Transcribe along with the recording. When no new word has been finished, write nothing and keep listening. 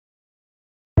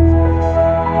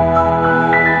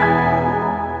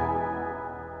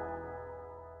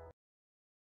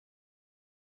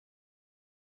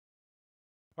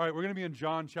All right, we're going to be in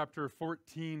John chapter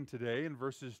 14 today, in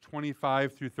verses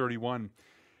 25 through 31.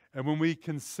 And when we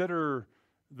consider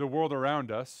the world around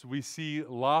us, we see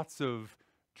lots of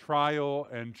trial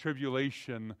and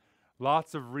tribulation,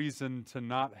 lots of reason to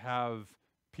not have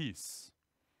peace.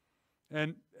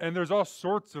 And there's all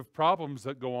sorts of problems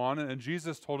that go on, and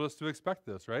Jesus told us to expect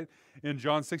this, right? In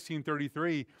John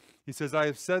 16:33, he says, I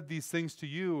have said these things to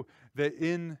you, that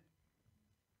in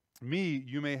me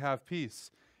you may have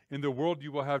peace. In the world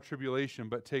you will have tribulation,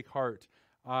 but take heart,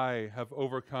 I have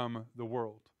overcome the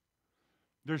world.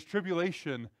 There's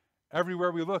tribulation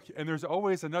everywhere we look, and there's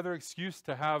always another excuse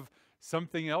to have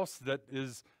something else that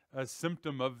is a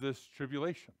symptom of this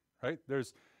tribulation, right?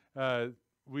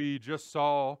 We just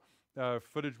saw,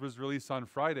 footage was released on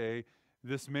Friday,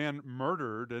 this man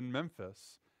murdered in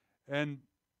Memphis, and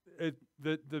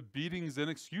the beating's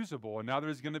inexcusable, and now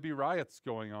there's going to be riots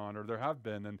going on, or there have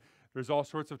been, and there's all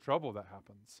sorts of trouble that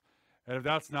happens. And if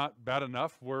that's not bad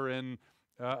enough, we're in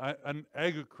an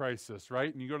egg crisis,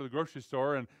 right? And you go to the grocery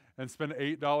store and spend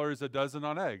 $8 a dozen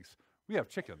on eggs. We have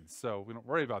chickens, so we don't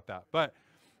worry about that.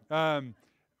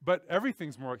 But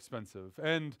everything's more expensive.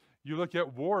 And you look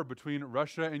at war between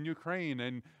Russia and Ukraine,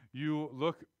 and you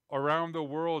look around the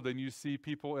world and you see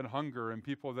people in hunger and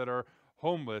people that are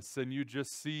homeless, and you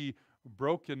just see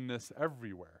brokenness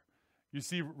everywhere. You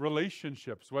see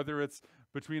relationships, whether it's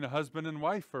between a husband and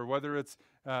wife, or whether it's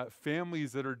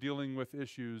families that are dealing with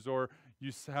issues, or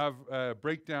you have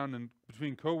breakdown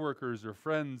between coworkers or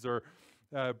friends, or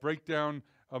breakdown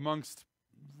amongst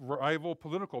rival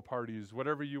political parties,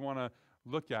 whatever you want to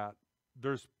look at.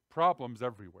 There's problems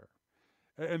everywhere.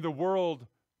 And the world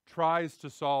tries to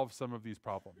solve some of these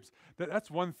problems.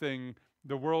 That's one thing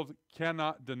the world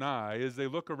cannot deny, is they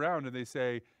look around and they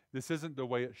say, this isn't the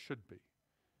way it should be.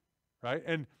 Right?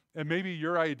 And maybe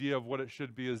your idea of what it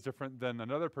should be is different than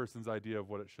another person's idea of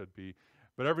what it should be.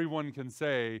 But everyone can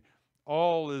say,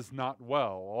 all is not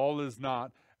well. All is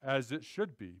not as it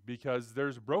should be, because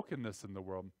there's brokenness in the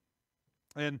world.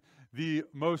 And the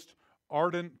most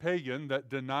ardent pagan that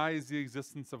denies the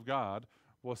existence of God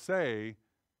will say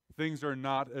things are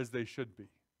not as they should be.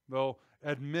 They'll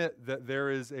admit that there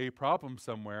is a problem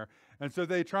somewhere. And so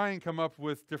they try and come up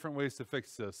with different ways to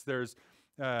fix this. There's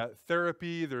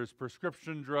therapy, there's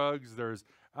prescription drugs, there's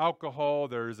alcohol,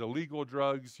 there's illegal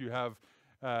drugs. You have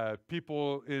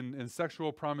people in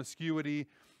sexual promiscuity,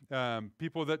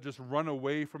 people that just run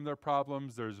away from their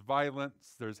problems. There's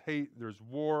violence, there's hate, there's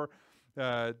war.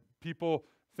 People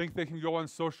think they can go on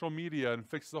social media and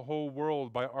fix the whole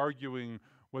world by arguing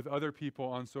with other people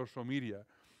on social media.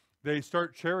 They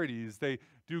start charities. They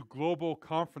do global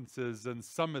conferences and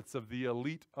summits of the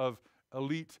elite of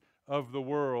the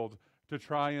world to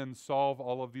try and solve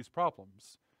all of these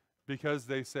problems, because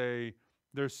they say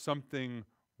there's something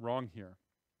wrong here.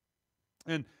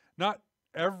 And not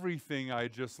everything I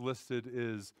just listed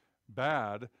is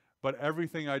bad, but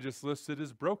everything I just listed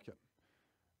is broken,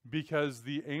 because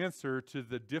the answer to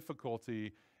the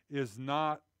difficulty is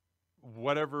not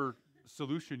whatever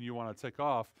solution you want to tick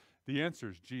off. The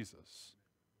answer is Jesus.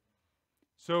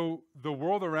 So the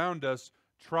world around us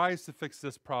tries to fix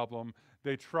this problem.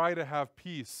 They try to have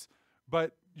peace,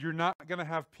 but you're not going to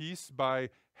have peace by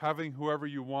having whoever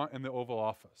you want in the Oval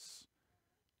Office.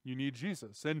 You need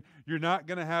Jesus. And you're not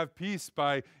going to have peace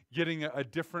by getting a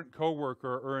different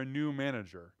coworker or a new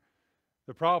manager.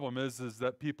 The problem is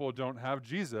that people don't have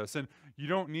Jesus. And you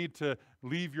don't need to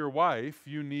leave your wife.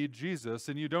 You need Jesus.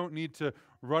 And you don't need to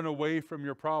run away from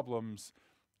your problems.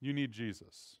 You need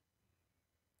Jesus.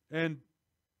 And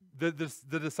the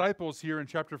disciples here in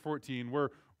chapter 14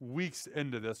 were weeks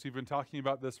into this. We've been talking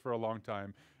about this for a long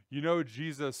time. You know,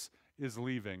 Jesus is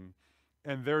leaving,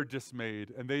 and they're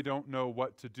dismayed, and they don't know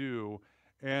what to do.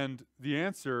 And the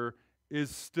answer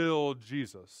is still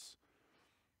Jesus.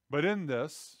 But in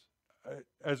this,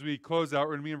 as we close out,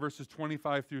 we're going to be in verses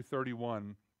 25 through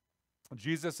 31.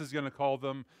 Jesus is going to call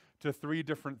them to three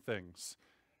different things.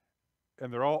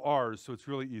 And they're all ours, so it's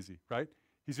really easy, right?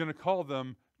 He's going to call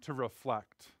them to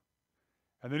reflect.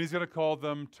 And then he's going to call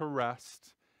them to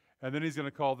rest. And then he's going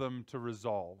to call them to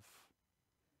resolve.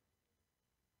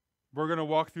 We're going to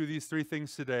walk through these three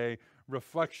things today: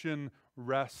 reflection,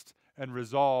 rest, and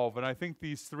resolve. And I think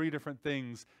these three different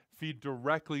things feed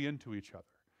directly into each other.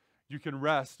 You can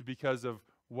rest because of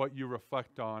what you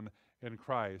reflect on in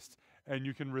Christ. And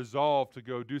you can resolve to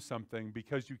go do something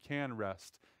because you can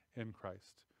rest in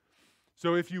Christ.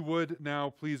 So if you would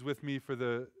now, please with me,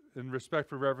 in respect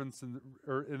for reverence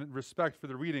or in respect for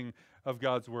the reading of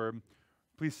God's word,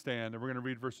 please stand, and we're going to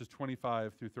read verses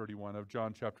 25 through 31 of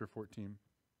John chapter 14.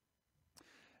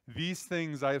 These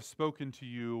things I have spoken to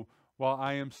you while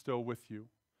I am still with you.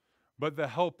 But the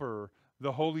Helper,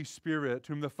 the Holy Spirit,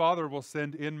 whom the Father will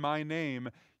send in my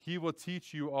name, he will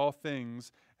teach you all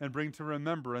things and bring to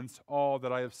remembrance all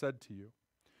that I have said to you.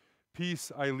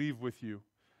 Peace I leave with you.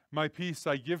 My peace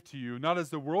I give to you. Not as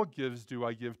the world gives do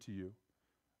I give to you.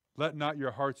 Let not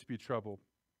your hearts be troubled,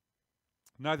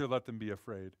 neither let them be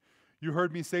afraid. You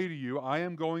heard me say to you, I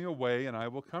am going away and I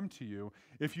will come to you.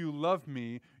 If you love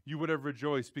me, you would have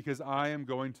rejoiced because I am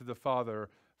going to the Father,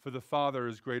 for the Father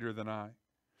is greater than I.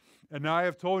 And now I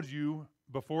have told you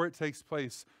before it takes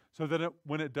place, so that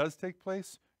when it does take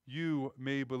place, you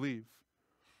may believe.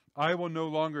 I will no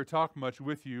longer talk much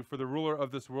with you, for the ruler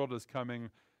of this world is coming.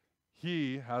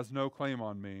 He has no claim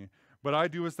on me, but I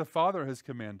do as the Father has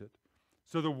commanded,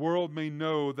 so the world may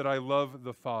know that I love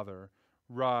the Father.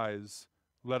 Rise,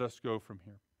 let us go from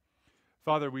here.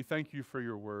 Father, we thank you for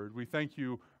your word. We thank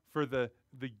you for the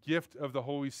gift of the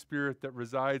Holy Spirit that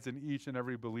resides in each and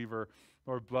every believer.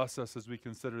 Lord, bless us as we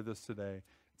consider this today.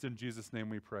 It's in Jesus' name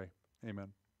we pray. Amen.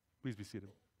 Please be seated.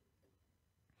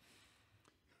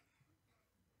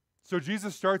 So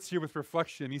Jesus starts here with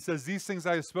reflection. He says, these things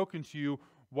I have spoken to you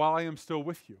while I am still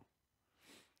with you.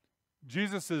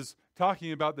 Jesus is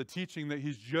talking about the teaching that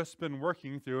he's just been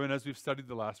working through, and as we've studied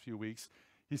the last few weeks,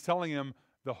 he's telling him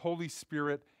the Holy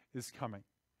Spirit is coming.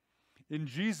 In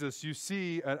Jesus, you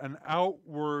see an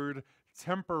outward,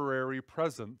 temporary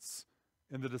presence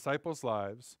in the disciples'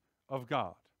 lives of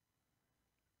God.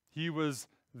 He was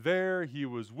there, he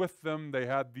was with them. They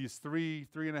had these three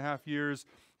and a half years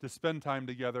to spend time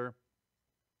together,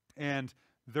 and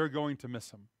they're going to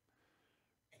miss him.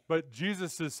 But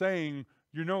Jesus is saying,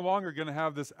 you're no longer going to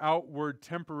have this outward,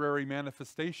 temporary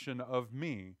manifestation of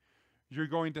me. You're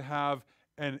going to have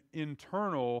an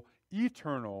internal,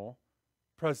 eternal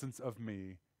presence of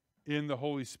me in the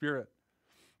Holy Spirit.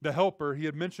 The Helper, he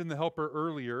had mentioned the Helper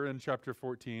earlier in chapter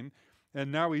 14,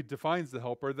 and now he defines the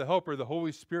Helper, the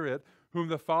Holy Spirit, whom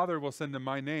the Father will send in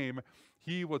my name.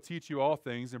 He will teach you all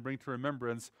things and bring to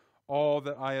remembrance all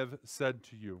that I have said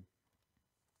to you.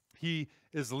 He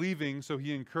is leaving, so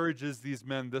he encourages these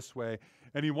men this way,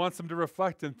 and he wants them to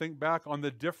reflect and think back on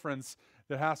the difference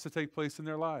that has to take place in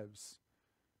their lives.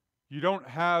 You don't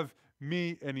have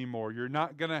me anymore. You're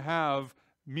not going to have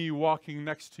me walking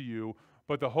next to you,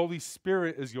 but the Holy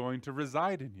Spirit is going to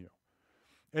reside in you.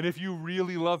 And if you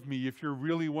really love me, if you're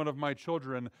really one of my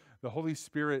children, the Holy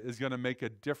Spirit is going to make a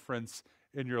difference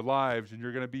in your lives, and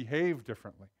you're going to behave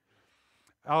differently.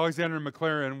 Alexander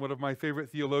Maclaren, one of my favorite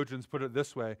theologians, put it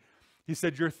this way. He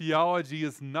said, your theology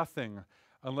is nothing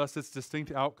unless its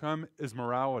distinct outcome is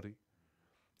morality.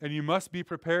 And you must be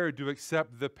prepared to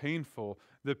accept the painful,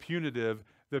 the punitive,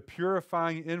 the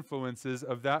purifying influences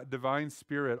of that divine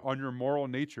spirit on your moral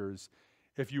natures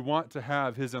if you want to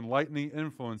have his enlightening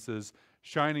influences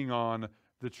shining on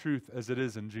the truth as it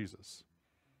is in Jesus.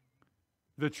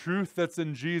 The truth that's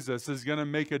in Jesus is going to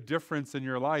make a difference in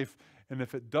your life, and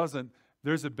if it doesn't,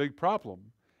 there's a big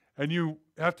problem. And you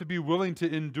have to be willing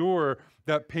to endure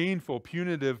that painful,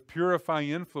 punitive, purifying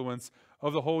influence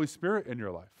of the Holy Spirit in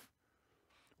your life.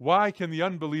 Why can the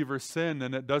unbeliever sin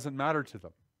and it doesn't matter to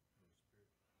them?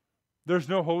 There's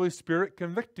no Holy Spirit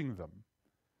convicting them.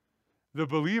 The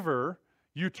believer,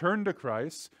 you turn to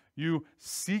Christ, you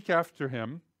seek after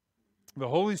him. The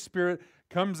Holy Spirit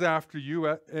comes after you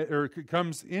or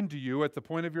comes into you at the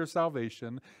point of your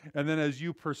salvation, and then as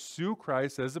you pursue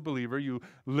Christ as a believer, you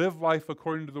live life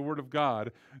according to the Word of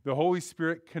God, the Holy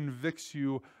Spirit convicts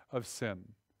you of sin.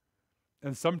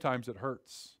 And sometimes it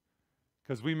hurts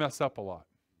because we mess up a lot.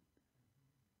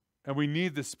 And we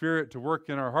need the Spirit to work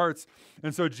in our hearts.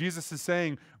 And so Jesus is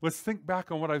saying, let's think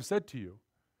back on what I've said to you.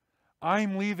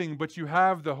 I'm leaving, but you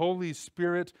have the Holy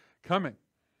Spirit coming.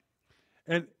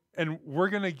 And we're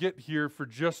going to get here for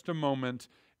just a moment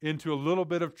into a little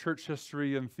bit of church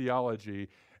history and theology.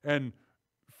 And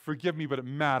forgive me, but it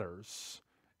matters.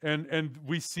 And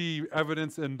we see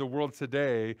evidence in the world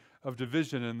today of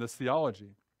division in this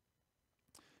theology.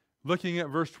 Looking at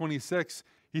verse 26,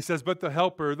 he says, but the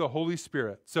Helper, the Holy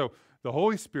Spirit. So the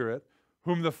Holy Spirit,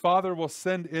 whom the Father will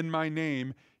send in my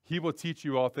name, he will teach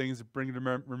you all things, bring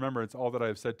to remembrance all that I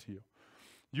have said to you.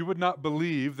 You would not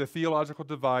believe the theological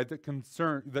divide that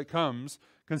comes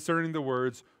concerning the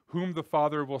words, whom the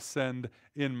Father will send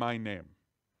in my name.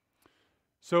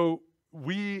 So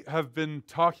we have been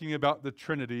talking about the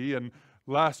Trinity, and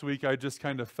last week I just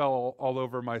kind of fell all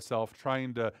over myself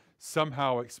trying to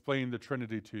somehow explain the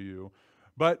Trinity to you.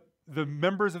 But the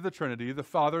members of the Trinity, the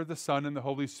Father, the Son, and the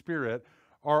Holy Spirit,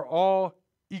 are all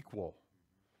equal,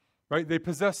 right? They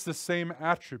possess the same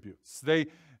attributes.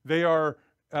 They are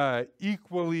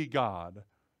equally God,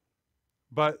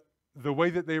 but the way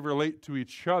that they relate to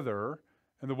each other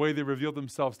and the way they reveal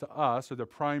themselves to us are the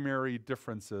primary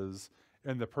differences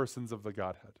in the persons of the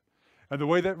Godhead. And the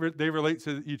way that they relate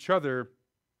to each other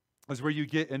is where you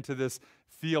get into this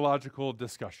theological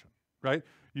discussion, right?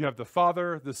 You have the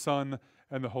Father, the Son,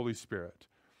 and the Holy Spirit.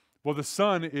 Well, the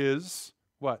Son is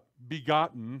what?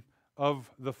 Begotten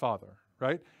of the Father,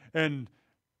 right? And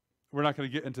we're not going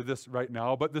to get into this right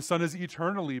now, but the Son is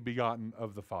eternally begotten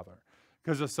of the Father,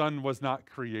 because the Son was not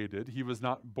created. He was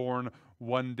not born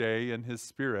one day in his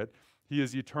spirit. He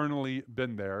has eternally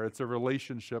been there. It's a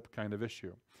relationship kind of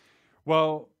issue.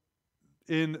 Well,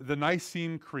 in the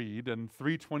Nicene Creed in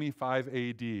 325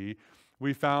 AD,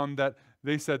 we found that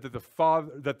they said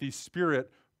that the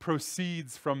Spirit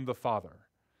proceeds from the Father.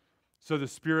 So the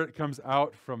Spirit comes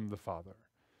out from the Father.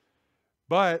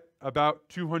 But about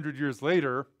 200 years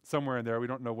later, somewhere in there, we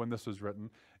don't know when this was written,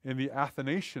 in the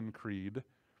Athanasian Creed,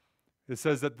 it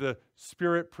says that the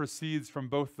Spirit proceeds from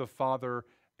both the Father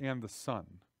and the Son.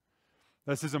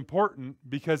 This is important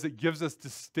because it gives us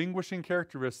distinguishing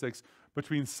characteristics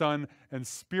between Son and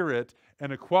Spirit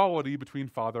and equality between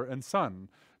Father and Son.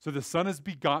 So the Son is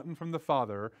begotten from the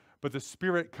Father, but the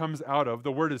Spirit comes out of,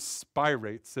 the word is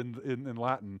spirates in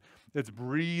Latin. It's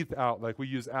breathed out, like we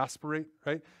use aspirate,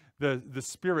 right? The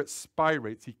Spirit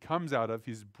spirates. He comes out of,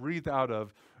 he's breathed out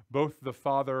of both the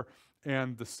Father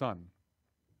and the Son.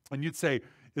 And you'd say,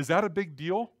 is that a big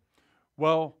deal?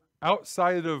 Well,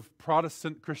 outside of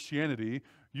Protestant Christianity,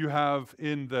 you have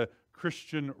in the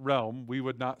Christian realm, we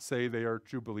would not say they are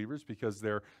true believers because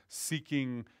they're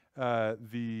seeking they're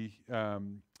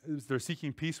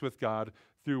seeking peace with God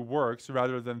through works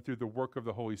rather than through the work of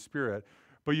the Holy Spirit.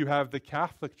 But you have the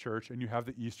Catholic Church and you have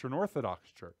the Eastern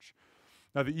Orthodox Church.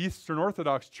 Now, the Eastern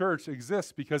Orthodox Church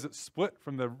exists because it split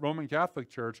from the Roman Catholic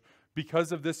Church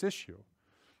because of this issue.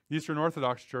 The Eastern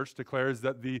Orthodox Church declares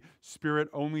that the Spirit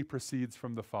only proceeds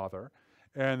from the Father,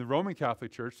 and the Roman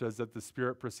Catholic Church says that the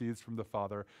Spirit proceeds from the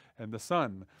Father and the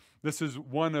Son. This is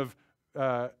one of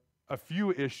a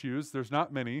few issues, there's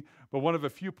not many, but one of a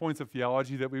few points of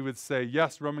theology that we would say,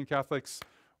 yes, Roman Catholics,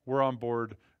 we're on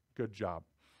board, good job.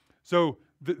 So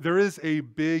there is a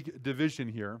big division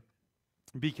here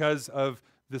because of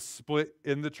the split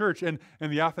in the church. And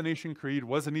the Athanasian Creed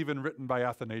wasn't even written by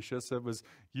Athanasius. It was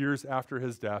years after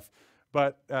his death.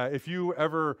 But if you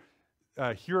ever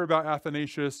hear about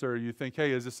Athanasius or you think,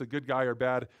 hey, is this a good guy or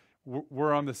bad?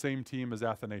 We're on the same team as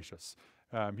Athanasius.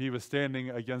 He was standing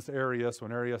against Arius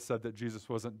when Arius said that Jesus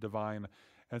wasn't divine.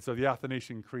 And so the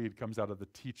Athanasian Creed comes out of the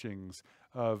teachings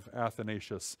of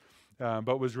Athanasius,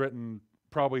 but was written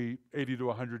probably 80 to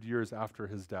 100 years after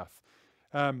his death.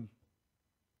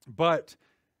 But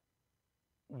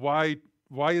why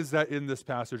is that in this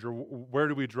passage, or where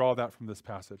do we draw that from this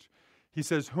passage? He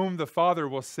says, whom the Father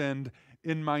will send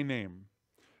in my name.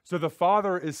 So the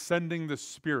Father is sending the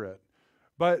Spirit.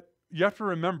 But you have to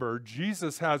remember,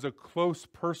 Jesus has a close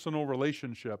personal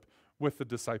relationship with the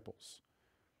disciples.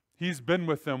 He's been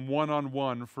with them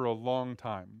one-on-one for a long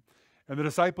time. And the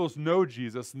disciples know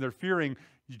Jesus, and they're fearing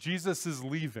Jesus is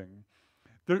leaving.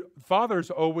 The Father's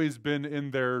always been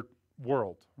in their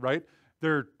world, right?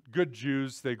 They're good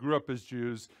Jews. They grew up as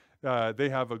Jews. They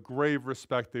have a grave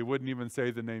respect. They wouldn't even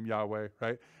say the name Yahweh,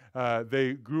 right?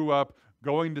 They grew up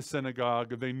going to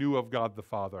synagogue. They knew of God the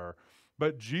Father.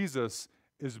 But Jesus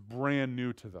is brand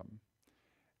new to them.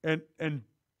 And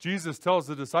Jesus tells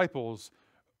the disciples,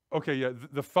 okay, yeah,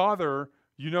 the Father,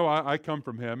 you know I come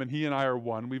from him, and he and I are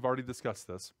one. We've already discussed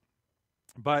this.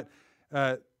 But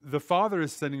the Father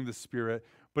is sending the Spirit,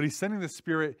 but he's sending the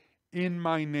Spirit in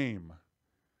my name.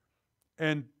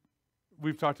 And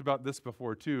we've talked about this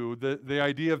before too. The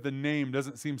idea of the name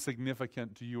doesn't seem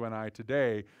significant to you and I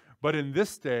today, but in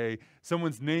this day,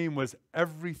 someone's name was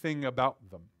everything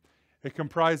about them. It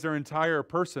comprised their entire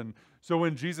person. So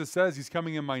when Jesus says he's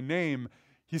coming in my name,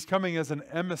 he's coming as an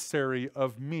emissary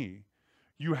of me.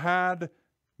 You had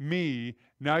me,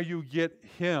 now you get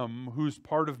him who's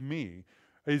part of me.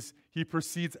 He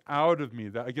proceeds out of me.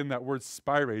 That word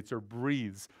spirates or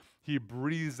breathes. He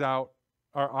breathes out,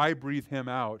 or I breathe him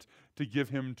out to give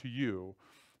him to you.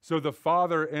 So the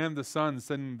Father and the Son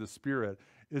sending the Spirit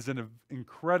is an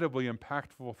incredibly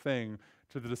impactful thing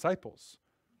to the disciples,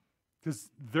 because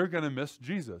they're going to miss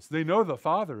Jesus. They know the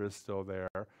Father is still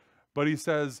there, but he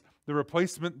says the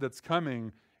replacement that's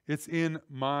coming, it's in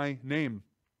my name.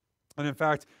 And in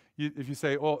fact, if you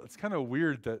say, oh, it's kind of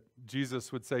weird that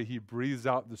Jesus would say he breathes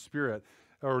out the Spirit,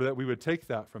 or that we would take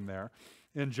that from there.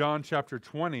 In John chapter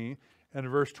 20 and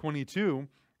verse 22,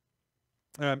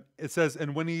 it says,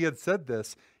 and when he had said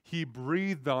this, he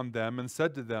breathed on them and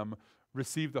said to them,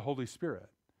 receive the Holy Spirit.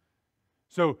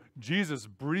 So Jesus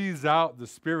breathes out the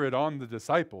Spirit on the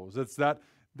disciples. It's that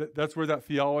That's where that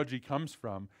theology comes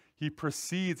from. He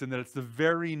proceeds in that it's the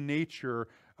very nature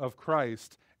of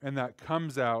Christ, and that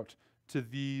comes out to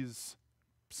these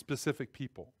specific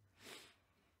people.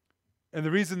 And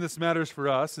the reason this matters for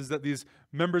us is that these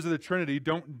members of the Trinity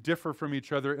don't differ from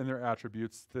each other in their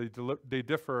attributes. They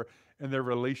differ in their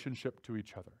relationship to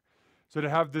each other. So to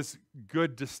have this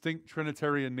good, distinct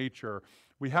Trinitarian nature,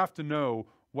 we have to know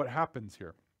what happens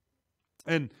here.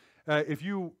 And if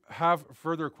you have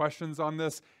further questions on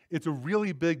this, it's a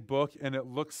really big book and it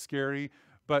looks scary,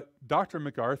 but Dr.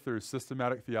 MacArthur's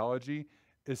Systematic Theology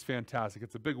is fantastic.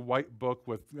 It's a big white book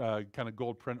with kind of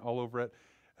gold print all over it.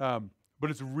 But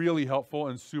it's really helpful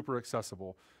and super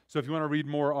accessible. So if you want to read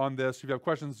more on this, if you have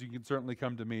questions, you can certainly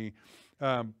come to me.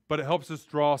 But it helps us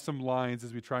draw some lines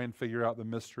as we try and figure out the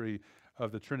mystery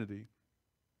of the Trinity.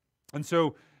 And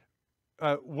so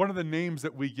one of the names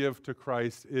that we give to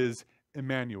Christ is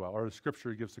Emmanuel, or the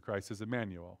scripture gives to Christ is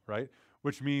Emmanuel, right?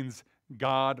 Which means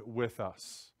God with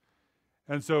us.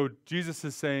 And so Jesus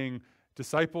is saying,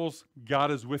 disciples,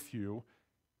 God is with you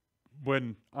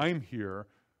when I'm here,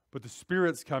 but the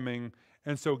Spirit's coming,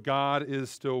 and so God is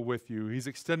still with you. He's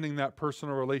extending that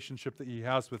personal relationship that he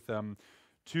has with them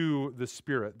to the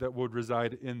Spirit that would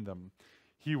reside in them.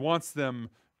 He wants them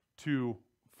to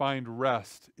find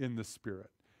rest in the Spirit.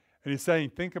 And he's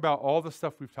saying, think about all the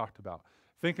stuff we've talked about.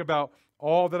 Think about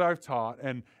all that I've taught,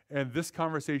 and this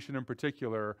conversation in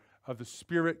particular of the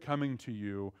Spirit coming to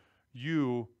you.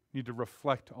 You need to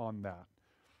reflect on that.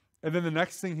 And then the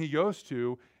next thing he goes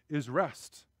to is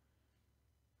rest,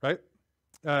 right?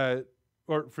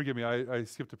 Or forgive me, I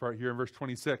skipped a part here in verse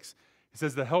 26. He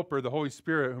says, the Helper, the Holy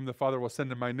Spirit, whom the Father will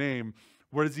send in my name,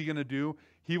 what is he going to do?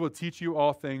 He will teach you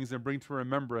all things and bring to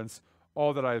remembrance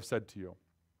all that I have said to you.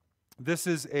 This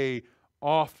is a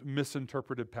oft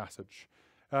misinterpreted passage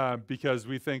because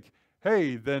we think,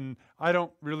 hey, then I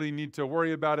don't really need to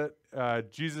worry about it.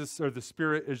 Jesus or the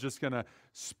Spirit is just going to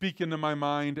speak into my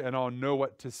mind and I'll know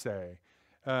what to say.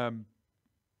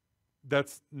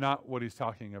 That's not what he's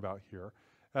talking about here.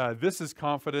 This is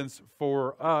confidence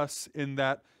for us in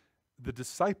that the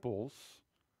disciples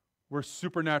were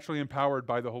supernaturally empowered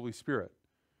by the Holy Spirit.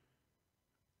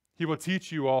 He will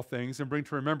teach you all things and bring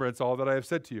to remembrance all that I have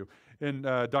said to you. In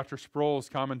Dr. Sproul's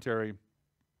commentary,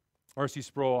 R.C.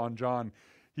 Sproul on John,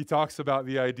 he talks about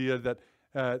the idea that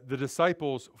the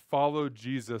disciples followed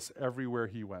Jesus everywhere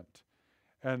he went.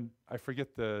 And I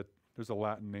forget there's a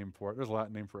Latin name for it. There's a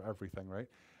Latin name for everything,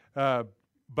 right?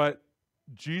 But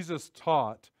Jesus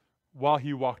taught while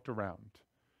he walked around.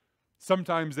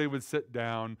 Sometimes they would sit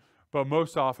down, but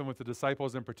most often with the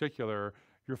disciples in particular,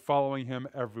 you're following him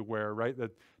everywhere, right?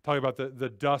 Talking about the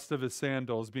dust of his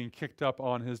sandals being kicked up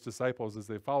on his disciples as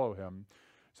they follow him.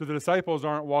 So the disciples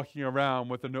aren't walking around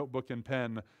with a notebook and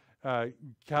pen,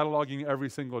 cataloging every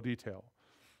single detail.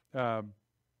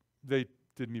 They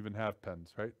didn't even have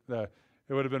pens, right?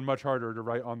 It would have been much harder to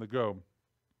write on the go.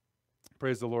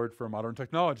 Praise the Lord for modern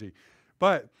technology.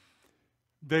 But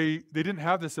they didn't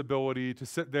have this ability to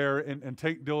sit there and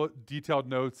take detailed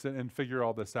notes and figure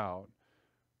all this out.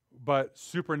 But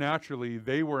supernaturally,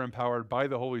 they were empowered by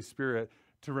the Holy Spirit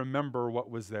to remember what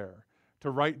was there,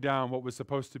 to write down what was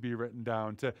supposed to be written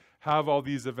down, to have all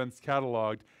these events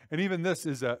cataloged. And even this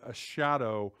is a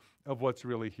shadow of what's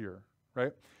really here,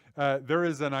 right? There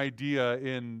is an idea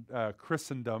in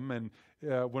Christendom, and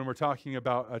when we're talking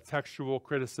about a textual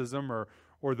criticism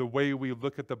or the way we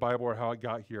look at the Bible or how it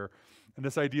got here, and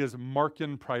this idea is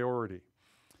Markan priority.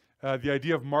 The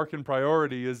idea of Markan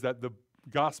priority is that the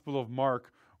Gospel of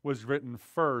Mark was written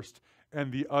first,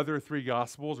 and the other three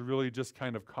Gospels really just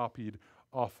kind of copied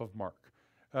off of Mark.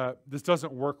 This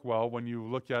doesn't work well when you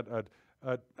look at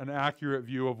an accurate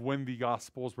view of when the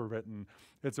Gospels were written.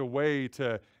 It's a way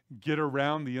to get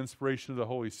around the inspiration of the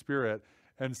Holy Spirit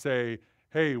and say,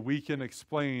 hey, we can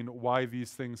explain why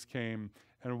these things came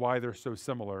and why they're so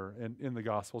similar in the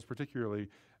Gospels, particularly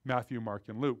Matthew, Mark,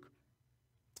 and Luke.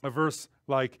 A verse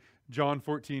like John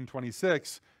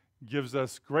 14:26 gives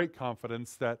us great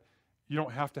confidence that you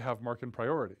don't have to have Markan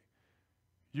priority.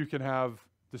 You can have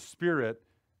the Spirit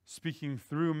speaking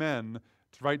through men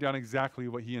to write down exactly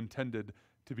what he intended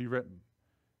to be written.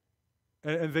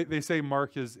 And they say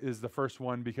Mark is the first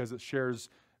one because it shares,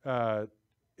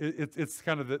 it's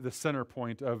kind of the center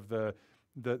point of the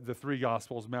three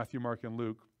Gospels, Matthew, Mark, and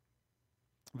Luke,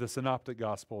 the Synoptic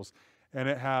Gospels. And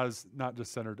it has not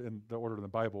just centered in the order of the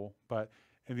Bible, but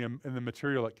in the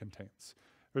material it contains.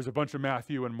 There's a bunch of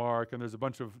Matthew and Mark, and there's a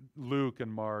bunch of Luke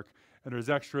and Mark, and there's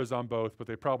extras on both, but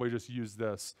they probably just use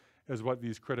this as what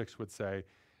these critics would say.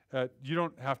 You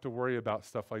don't have to worry about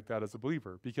stuff like that as a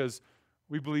believer, because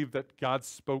We believe that God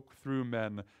spoke through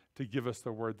men to give us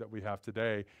the word that we have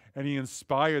today, and he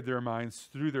inspired their minds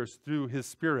through his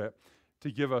Spirit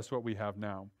to give us what we have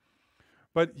now.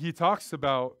 But he talks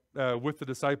about, with the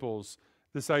disciples,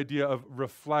 this idea of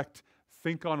reflect,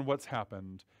 think on what's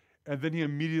happened, and then he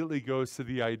immediately goes to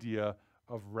the idea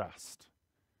of rest.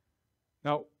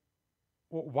 Now,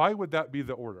 why would that be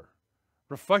the order?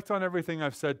 Reflect on everything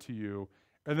I've said to you,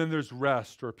 and then there's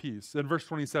rest or peace. In verse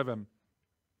 27,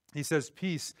 he says,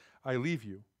 peace I leave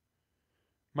you.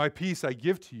 My peace I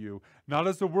give to you. Not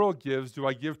as the world gives do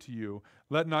I give to you.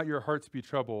 Let not your hearts be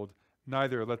troubled,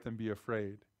 neither let them be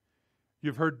afraid.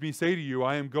 You've heard me say to you,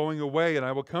 I am going away, and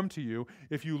I will come to you.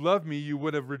 If you love me, you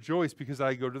would have rejoiced, because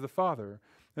I go to the Father,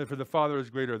 and for the Father is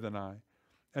greater than I.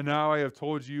 And now I have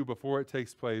told you before it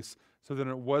takes place, so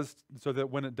that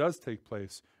when it does take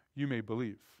place, you may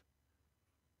believe.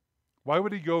 Why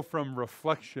would he go from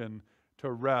reflection to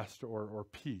rest or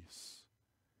peace?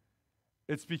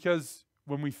 It's because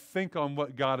when we think on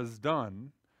what God has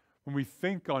done, when we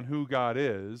think on who God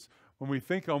is, when we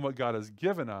think on what God has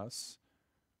given us,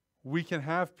 we can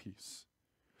have peace.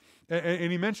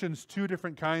 And he mentions two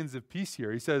different kinds of peace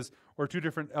here. He says, or two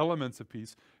different elements of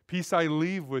peace. Peace I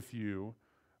leave with you,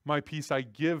 my peace I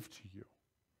give to you.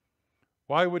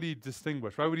 Why would he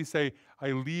distinguish? Why would he say,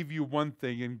 I leave you one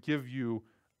thing and give you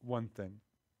one thing?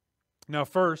 Now,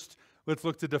 first, let's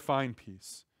look to define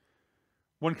peace.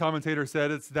 One commentator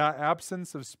said it's that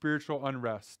absence of spiritual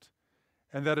unrest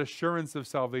and that assurance of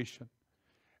salvation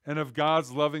and of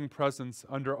God's loving presence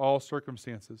under all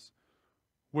circumstances,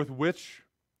 which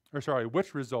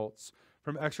results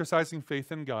from exercising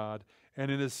faith in God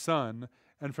and in his Son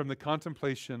and from the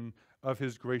contemplation of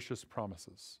his gracious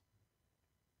promises.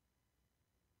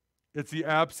 It's the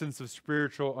absence of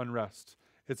spiritual unrest.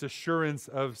 It's assurance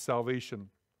of salvation.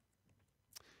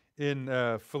 In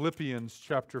Philippians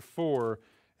chapter 4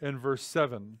 and verse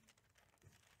 7,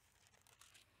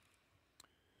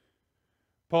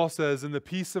 Paul says, and the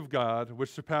peace of God,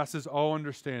 which surpasses all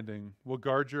understanding, will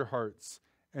guard your hearts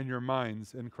and your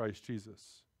minds in Christ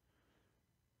Jesus.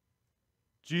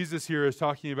 Jesus here is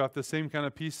talking about the same kind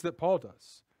of peace that Paul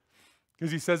does.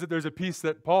 Because he says that there's a peace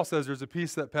that, Paul says there's a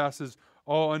peace that passes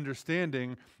all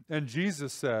understanding, and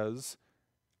Jesus says,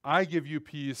 I give you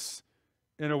peace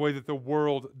in a way that the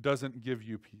world doesn't give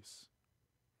you peace.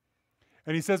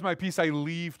 And he says, my peace I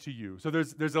leave to you. So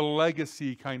there's a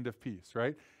legacy kind of peace,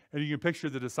 right? And you can picture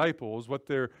the disciples, what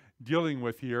they're dealing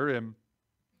with here and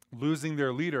losing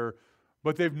their leader,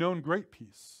 but they've known great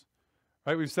peace.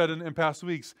 Right? We've said in past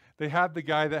weeks, they had the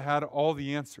guy that had all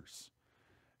the answers.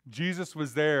 Jesus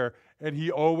was there, and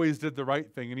he always did the right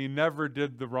thing, and he never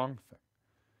did the wrong thing.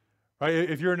 Right?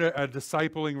 If you're in a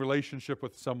discipling relationship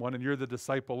with someone, and you're the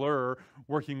discipler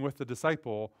working with the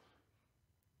disciple,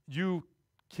 you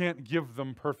can't give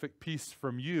them perfect peace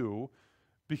from you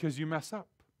because you mess up.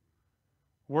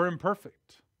 We're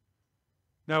imperfect.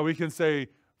 Now we can say,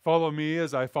 follow me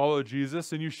as I follow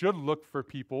Jesus, and you should look for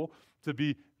people to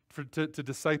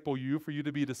disciple you, for you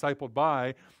to be discipled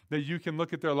by, that you can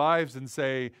look at their lives and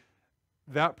say,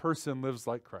 that person lives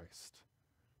like Christ.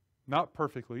 Not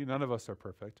perfectly, none of us are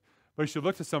perfect, but you should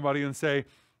look to somebody and say,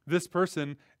 this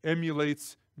person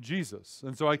emulates Jesus,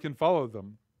 and so I can follow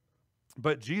them.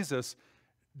 But Jesus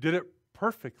did it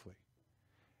perfectly.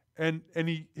 And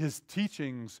his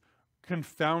teachings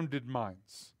confounded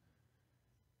minds.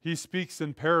 He speaks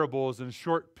in parables and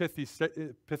short, pithy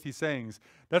sayings.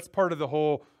 That's part of the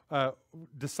whole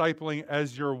discipling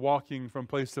as you're walking from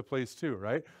place to place too,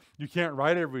 right? You can't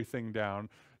write everything down.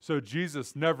 So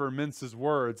Jesus never minces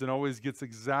words and always gets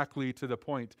exactly to the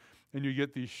point. And you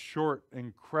get these short,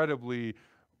 incredibly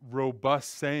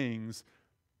robust sayings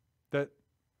that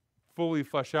fully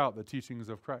flesh out the teachings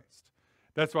of Christ.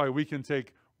 That's why we can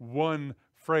take one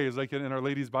phrase, like in our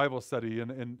ladies' Bible study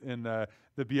in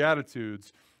the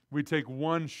Beatitudes, we take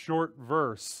one short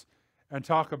verse and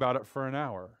talk about it for an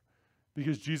hour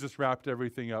because Jesus wrapped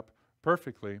everything up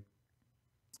perfectly.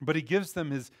 But he gives them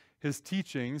his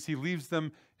teachings, he leaves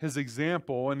them his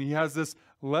example, and he has this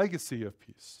legacy of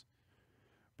peace.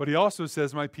 But he also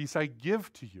says, my peace I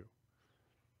give to you.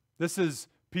 This is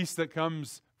peace that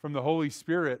comes from the Holy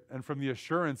Spirit and from the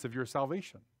assurance of your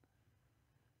salvation.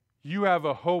 You have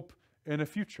a hope and a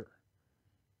future.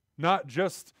 Not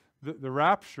just the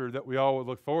rapture that we all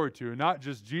look forward to, not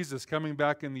just Jesus coming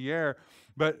back in the air,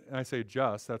 but, and I say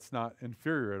just, that's not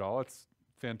inferior at all, it's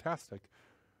fantastic.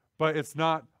 But it's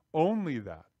not only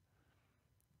that.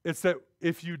 It's that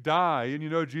if you die and you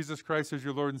know Jesus Christ as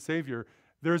your Lord and Savior,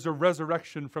 there's a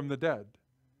resurrection from the dead.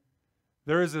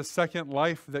 There is a second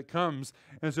life that comes.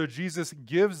 And so Jesus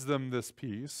gives them this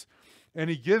peace, and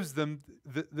he gives them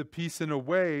the peace in a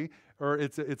way, or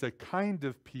it's a kind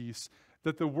of peace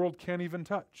that the world can't even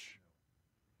touch.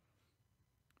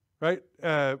 Right?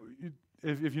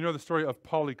 If you know the story of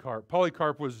Polycarp,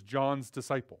 Polycarp was John's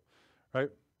disciple, right?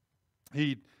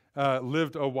 He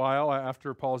lived a while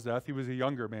after Paul's death. He was a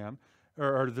younger man,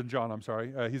 or than John, I'm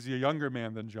sorry. He's a younger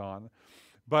man than John.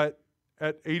 But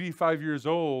at 85 years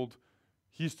old,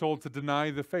 he's told to deny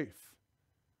the faith.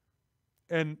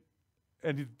 And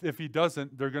if he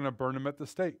doesn't, they're going to burn him at the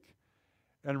stake.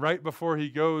 And right before he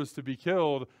goes to be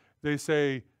killed, they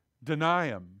say, deny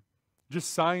him.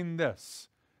 Just sign this.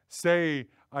 Say,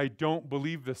 I don't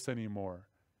believe this anymore.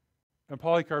 And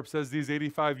Polycarp says, these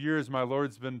 85 years my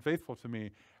Lord's been faithful to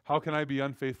me. How can I be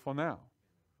unfaithful now?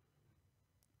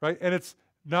 Right? And it's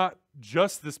not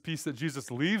just this peace that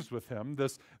Jesus leaves with him,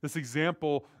 this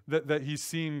example that he's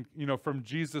seen, from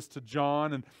Jesus to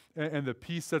John, and the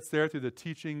peace that's there through the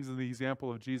teachings and the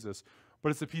example of Jesus, but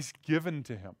it's a peace given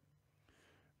to him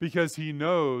because he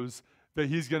knows that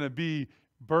he's going to be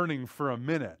burning for a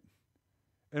minute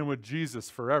and with Jesus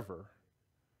forever.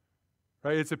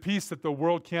 Right? It's a peace that the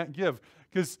world can't give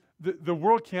because the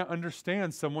world can't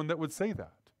understand someone that would say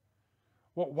that.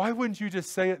 Well, why wouldn't you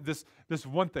just say it, this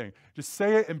one thing? Just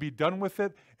say it and be done with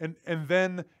it, and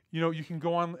then you can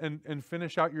go on and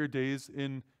finish out your days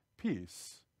in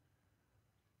peace.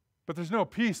 But there's no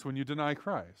peace when you deny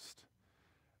Christ.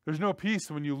 There's no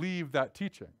peace when you leave that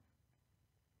teaching.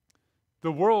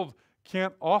 The world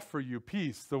can't offer you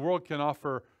peace. The world can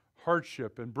offer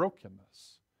hardship and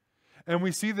brokenness. And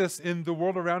we see this in the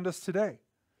world around us today.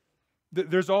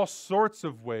 There's all sorts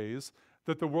of ways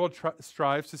that the world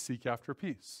strives to seek after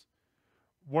peace.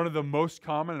 One of the most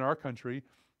common in our country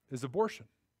is abortion.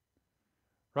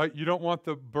 Right? You don't want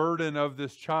the burden of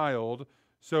this child,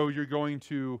 so you're going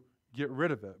to get rid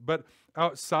of it. But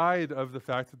outside of the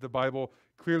fact that the Bible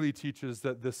clearly teaches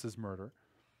that this is murder,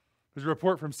 there's a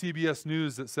report from CBS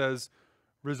News that says,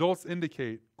 results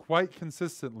indicate quite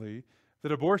consistently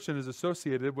that abortion is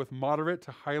associated with moderate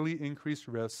to highly increased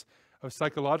risks of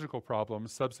psychological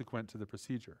problems subsequent to the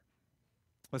procedure.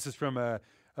 This is from a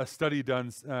study done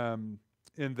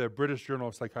in the British Journal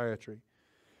of Psychiatry.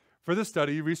 For this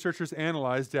study, researchers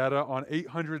analyzed data on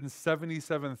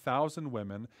 877,000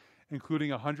 women,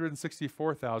 including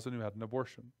 164,000 who had an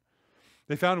abortion.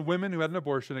 They found women who had an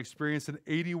abortion experienced an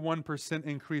 81%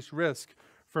 increased risk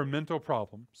for mental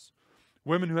problems.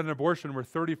 Women who had an abortion were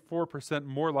 34%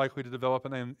 more likely to develop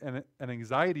an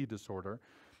anxiety disorder,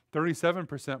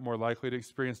 37% more likely to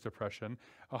experience depression,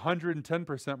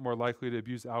 110% more likely to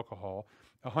abuse alcohol,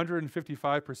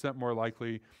 155% more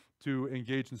likely to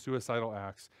engage in suicidal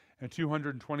acts, and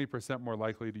 220% more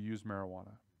likely to use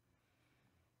marijuana.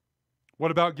 What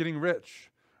about getting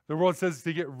rich? The world says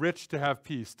to get rich to have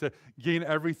peace, to gain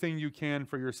everything you can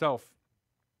for yourself.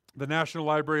 The National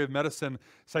Library of Medicine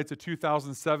cites a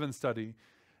 2007 study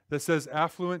that says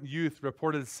affluent youth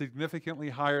reported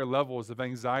significantly higher levels of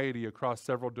anxiety across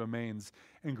several domains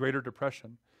and greater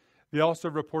depression. They also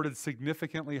reported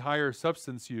significantly higher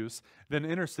substance use than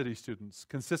inner-city students,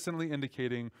 consistently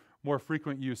indicating more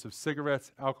frequent use of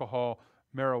cigarettes, alcohol,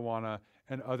 marijuana,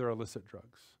 and other illicit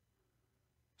drugs.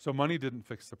 So money didn't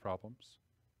fix the problems.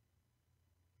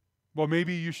 Well,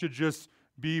 maybe you should just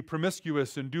be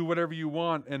promiscuous and do whatever you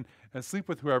want and sleep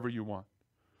with whoever you want.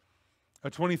 A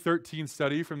 2013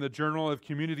 study from the Journal of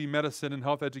Community Medicine and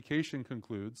Health Education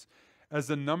concludes, as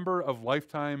the number of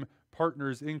lifetime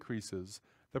partners increases,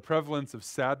 the prevalence of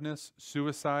sadness,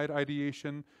 suicide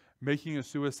ideation, making a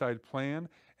suicide plan,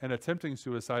 and attempting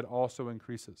suicide also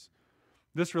increases.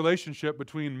 This relationship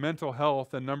between mental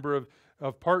health and number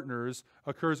of partners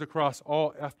occurs across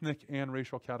all ethnic and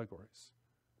racial categories.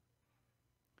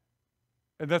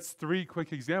 And that's three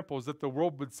quick examples that the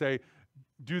world would say,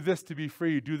 do this to be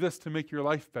free, do this to make your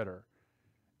life better.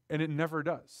 And it never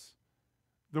does.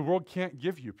 The world can't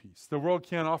give you peace. The world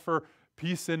can't offer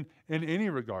peace in any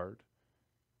regard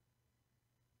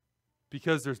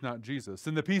because there's not Jesus.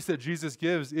 And the peace that Jesus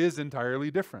gives is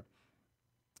entirely different.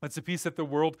 It's a peace that the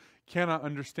world cannot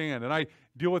understand. And I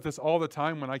deal with this all the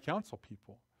time when I counsel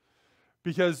people.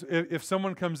 Because if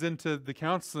someone comes into the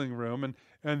counseling room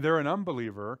and they're an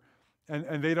unbeliever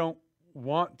and they don't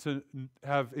want to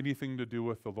have anything to do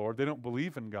with the Lord, they don't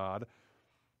believe in God,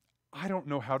 I don't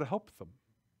know how to help them.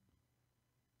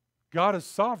 God is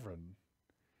sovereign.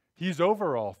 He's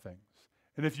over all things.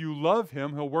 And if you love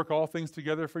him, he'll work all things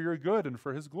together for your good and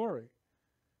for his glory.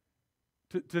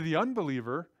 To the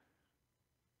unbeliever,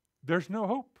 there's no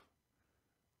hope.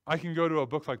 I can go to a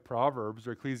book like Proverbs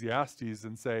or Ecclesiastes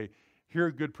and say, here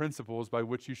are good principles by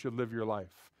which you should live your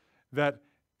life that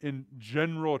in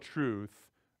general truth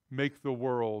make the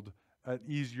world an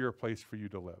easier place for you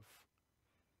to live.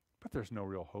 But there's no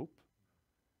real hope.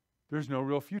 There's no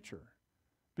real future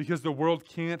because the world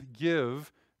can't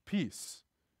give peace.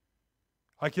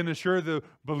 I can assure the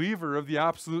believer of the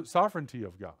absolute sovereignty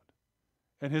of God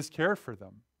and his care for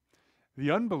them.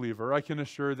 The unbeliever, I can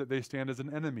assure that they stand as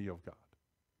an enemy of God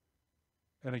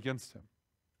and against him.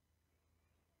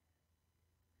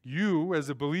 You, as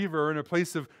a believer, are in a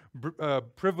place of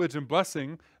privilege and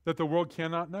blessing that the world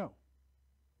cannot know.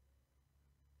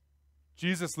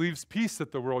 Jesus leaves peace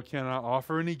that the world cannot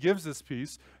offer, and he gives us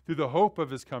peace through the hope of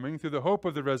his coming, through the hope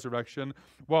of the resurrection,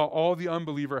 while all the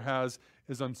unbeliever has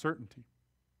is uncertainty.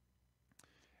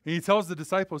 And he tells the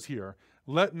disciples here,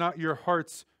 let not your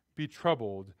hearts be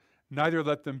troubled, neither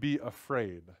let them be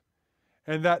afraid.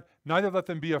 And that neither let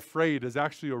them be afraid is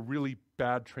actually a really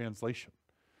bad translation.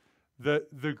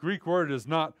 The Greek word is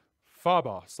not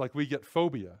phobos, like we get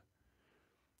phobia.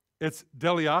 It's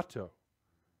deliato,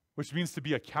 which means to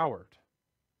be a coward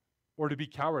or to be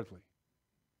cowardly.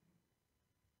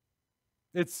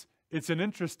 It's an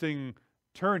interesting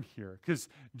turn here because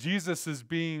Jesus is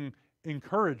being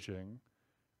encouraging,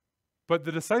 but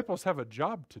the disciples have a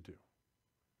job to do.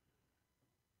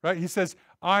 Right? He says,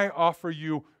 I offer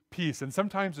you peace. And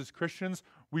sometimes as Christians,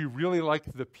 we really like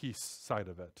the peace side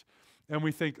of it. And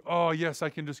we think, oh, yes, I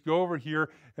can just go over here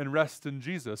and rest in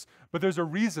Jesus. But there's a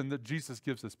reason that Jesus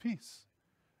gives us peace.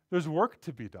 There's work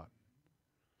to be done.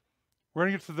 We're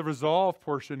going to get to the resolve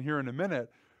portion here in a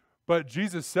minute. But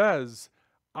Jesus says,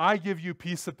 I give you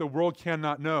peace that the world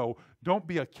cannot know. Don't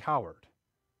be a coward.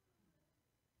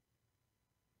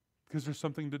 Because there's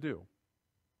something to do.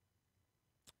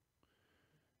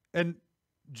 And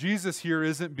Jesus here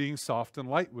isn't being soft and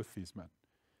light with these men.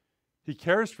 He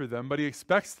cares for them, but he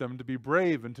expects them to be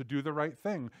brave and to do the right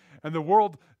thing. And the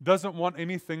world doesn't want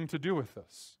anything to do with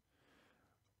this.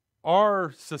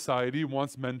 Our society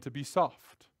wants men to be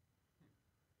soft.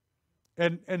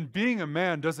 And being a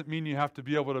man doesn't mean you have to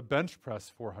be able to bench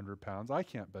press 400 pounds. I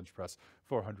can't bench press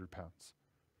 400 pounds.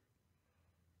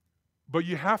 But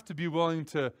you have to be willing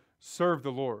to serve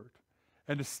the Lord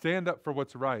and to stand up for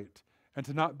what's right and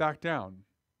to not back down,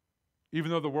 even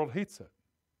though the world hates it.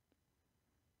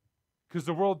 Because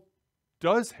the world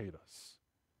does hate us.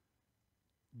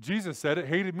 Jesus said, it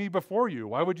hated me before you.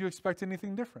 Why would you expect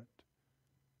anything different?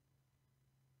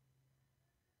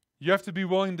 You have to be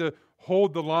willing to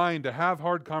hold the line, to have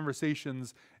hard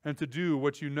conversations, and to do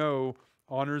what you know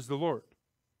honors the Lord.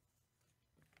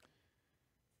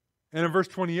 And in verse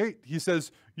 28, he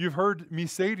says, you've heard me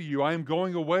say to you, I am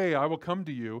going away, I will come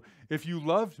to you. If you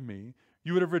loved me,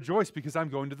 you would have rejoiced because I'm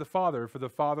going to the Father, for the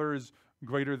Father is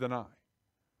greater than I.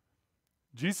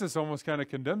 Jesus almost kind of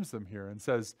condemns them here and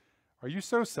says, are you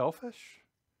so selfish?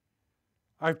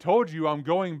 I've told you I'm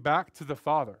going back to the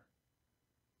Father.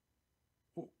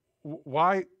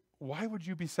 Why would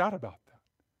you be sad about that?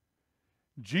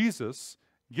 Jesus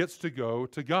gets to go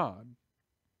to God.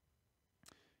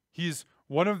 He's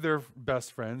one of their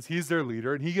best friends. He's their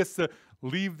leader, and he gets to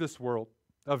leave this world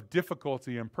of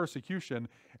difficulty and persecution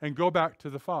and go back to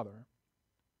the Father.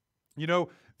 You know,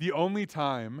 the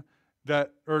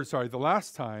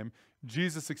last time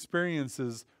Jesus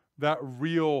experiences that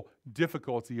real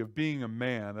difficulty of being a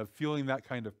man, of feeling that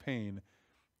kind of pain,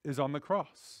 is on the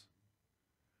cross.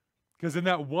 Because in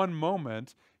that one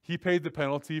moment, he paid the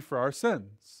penalty for our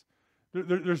sins.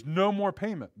 There's no more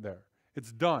payment there.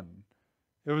 It's done.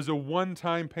 It was a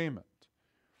one-time payment.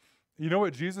 You know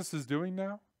what Jesus is doing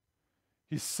now?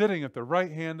 He's sitting at the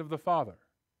right hand of the Father.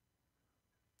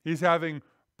 He's having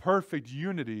perfect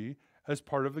unity as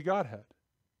part of the Godhead.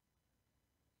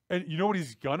 And you know what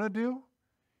he's going to do?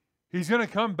 He's going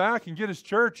to come back and get his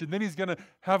church, and then he's going to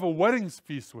have a wedding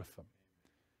feast with them.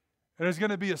 And there's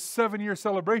going to be a 7-year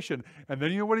celebration. And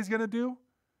then you know what he's going to do?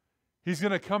 He's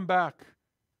going to come back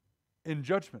in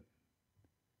judgment.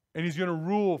 And he's going to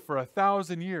rule for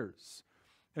 1,000 years.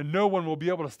 And no one will be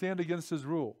able to stand against his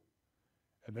rule.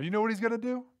 And then you know what he's going to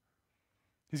do?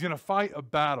 He's going to fight a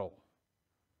battle.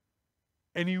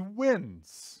 And he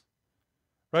wins.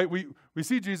 Right? We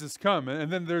see Jesus come, and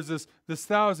then there's this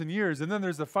 1,000 years, and then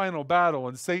there's the final battle,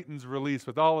 and Satan's released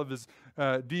with all of his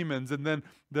demons, and then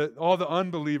all the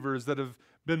unbelievers that have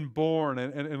been born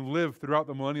and lived throughout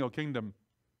the millennial kingdom,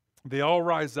 they all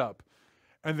rise up,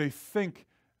 and they think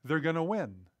they're going to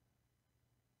win.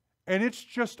 And it's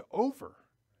just over.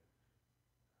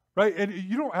 Right? And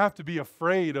you don't have to be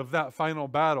afraid of that final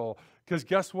battle, because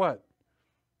guess what?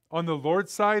 On the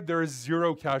Lord's side, there is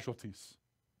 0 casualties.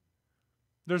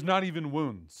 There's not even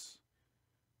wounds.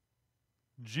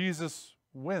 Jesus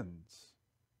wins.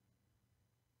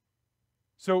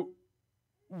 So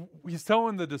he's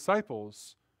telling the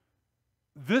disciples,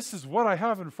 this is what I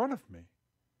have in front of me.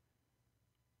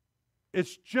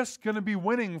 It's just going to be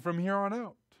winning from here on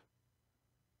out.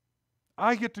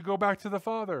 I get to go back to the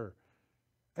Father.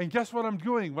 And guess what I'm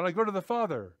doing when I go to the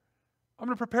Father? I'm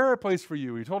going to prepare a place for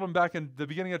you. He told them back in the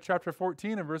beginning of chapter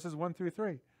 14 and verses 1 through 3.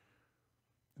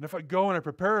 And if I go and I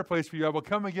prepare a place for you, I will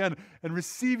come again and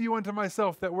receive you unto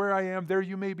myself, that where I am, there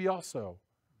you may be also.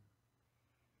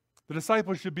 The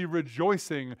disciples should be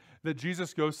rejoicing that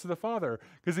Jesus goes to the Father.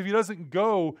 Because if he doesn't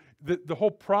go, the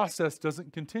whole process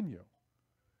doesn't continue.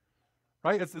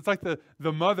 Right? It's like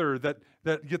the mother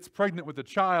that gets pregnant with a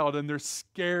child and they're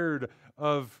scared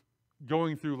of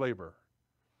going through labor.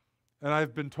 And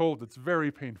I've been told it's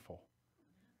very painful.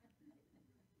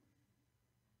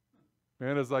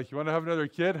 Man is like, you want to have another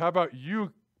kid? How about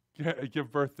you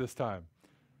give birth this time?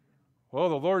 Well,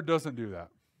 the Lord doesn't do that.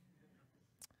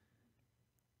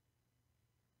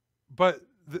 But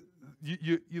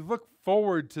you look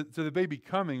forward to the baby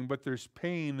coming, but there's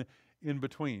pain in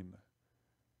between.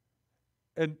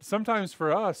 And sometimes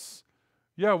for us,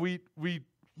 yeah, we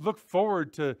look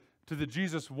forward to the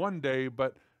Jesus one day,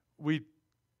 but we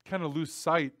kind of lose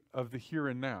sight of the here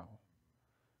and now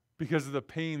because of the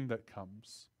pain that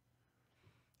comes.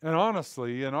 And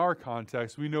honestly, in our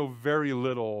context, we know very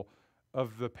little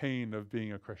of the pain of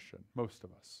being a Christian, most of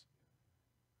us.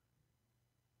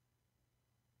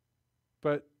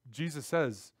 But Jesus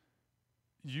says,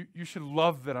 you should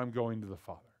love that I'm going to the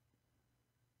Father.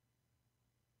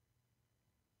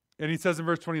 And he says in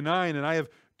verse 29, and I have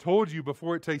told you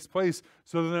before it takes place,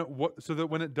 so that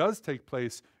when it does take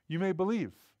place, you may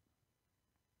believe.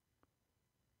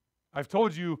 I've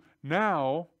told you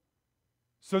now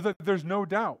so that there's no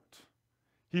doubt.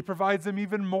 He provides them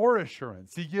even more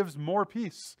assurance. He gives more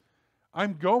peace.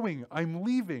 I'm going. I'm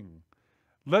leaving.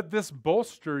 Let this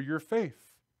bolster your faith.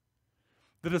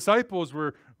 The disciples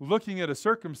were looking at a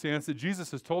circumstance that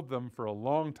Jesus has told them for a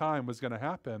long time was going to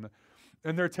happen,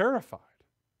 and they're terrified.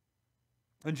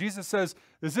 And Jesus says,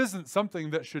 this isn't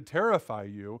something that should terrify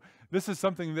you. This is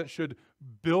something that should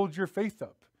build your faith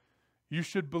up. You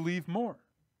should believe more.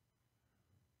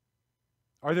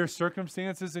 Are there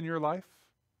circumstances in your life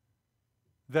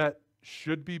that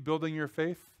should be building your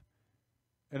faith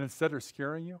and instead are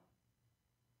scaring you?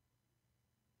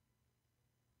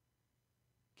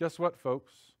 Guess what,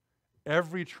 folks?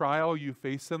 Every trial you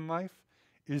face in life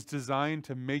is designed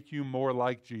to make you more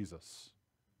like Jesus.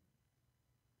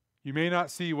 You may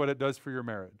not see what it does for your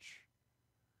marriage.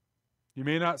 You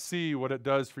may not see what it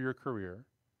does for your career.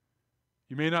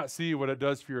 You may not see what it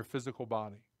does for your physical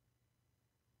body.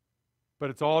 But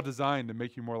it's all designed to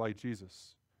make you more like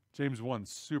Jesus. James 1 is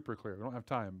super clear. We don't have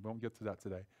time. We won't get to that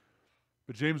today.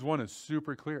 But James 1 is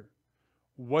super clear.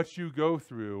 What you go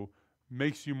through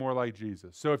makes you more like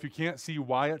Jesus. So if you can't see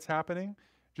why it's happening,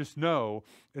 just know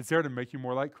it's there to make you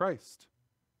more like Christ.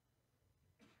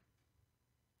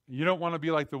 You don't want to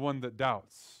be like the one that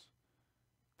doubts,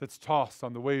 that's tossed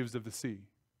on the waves of the sea.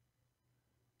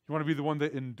 You want to be the one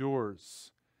that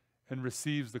endures and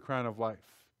receives the crown of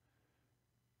life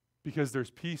because there's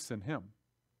peace in him.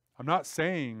 I'm not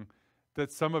saying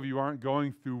that some of you aren't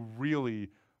going through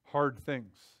really hard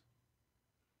things.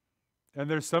 And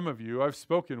there's some of you I've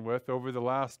spoken with over the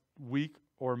last week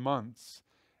or months,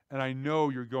 and I know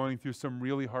you're going through some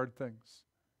really hard things.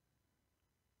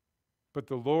 But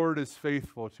the Lord is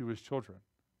faithful to his children.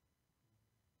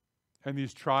 And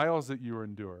these trials that you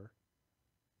endure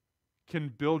can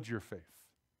build your faith.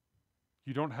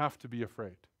 You don't have to be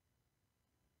afraid.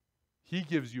 He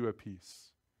gives you a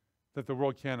peace that the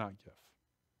world cannot give.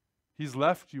 He's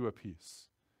left you a peace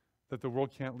that the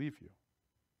world can't leave you.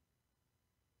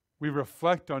 We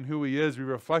reflect on who he is. We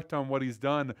reflect on what he's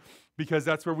done because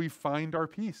that's where we find our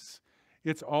peace.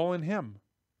 It's all in him.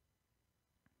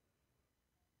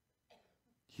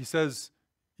 He says,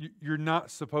 you're not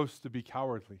supposed to be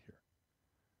cowardly here.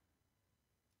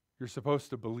 You're supposed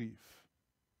to believe.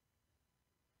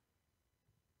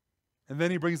 And then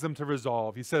he brings them to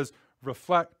resolve. He says,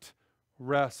 reflect,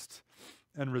 rest,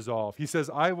 and resolve. He says,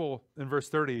 I will, in verse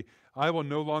 30, I will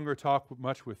no longer talk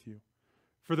much with you,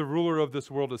 for the ruler of this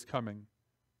world is coming.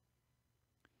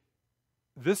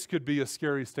 This could be a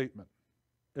scary statement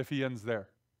if he ends there.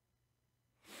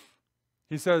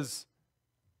 He says,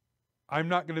 I'm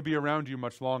not going to be around you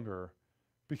much longer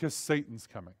because Satan's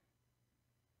coming.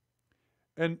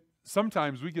 And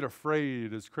sometimes we get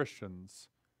afraid as Christians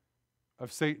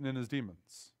of Satan and his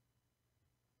demons.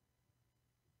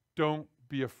 Don't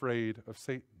be afraid of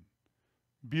Satan.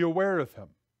 Be aware of him.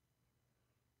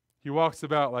 He walks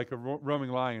about like a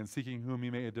roaming lion, seeking whom he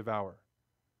may devour.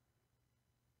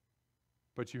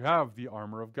 but you have the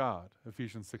armor of God,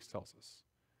 Ephesians 6 tells us.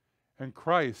 And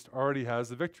Christ already has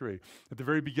the victory. At the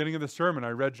very beginning of the sermon, I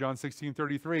read John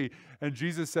 16:33, and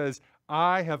Jesus says,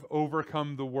 I have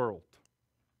overcome the world.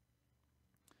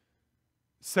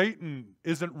 Satan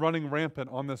isn't running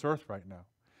rampant on this earth right now.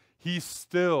 He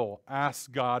still asks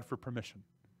God for permission,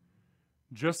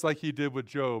 just like he did with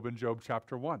Job in Job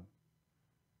chapter 1.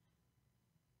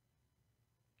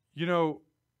 You know,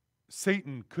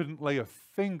 Satan couldn't lay a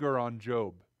finger on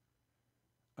Job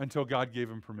until God gave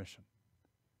him permission.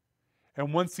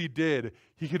 And once he did,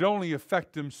 he could only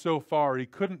affect him so far. He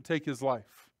couldn't take his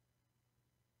life.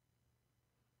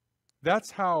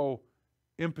 That's how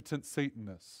impotent Satan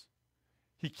is.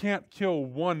 He can't kill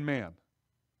one man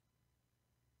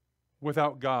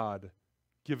without God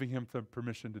giving him the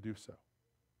permission to do so.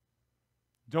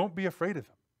 Don't be afraid of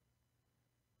him.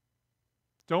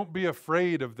 Don't be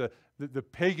afraid of the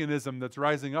paganism that's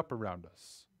rising up around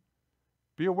us.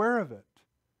 Be aware of it,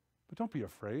 but don't be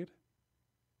afraid.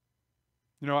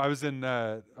 You know, I was on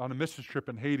a mission trip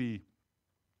in Haiti.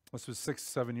 This was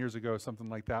 6-7 years ago, something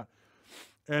like that.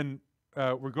 And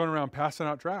we're going around passing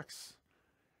out tracts.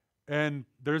 And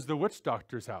there's the witch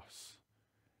doctor's house.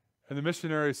 And the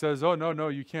missionary says, oh, no,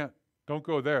 you can't. Don't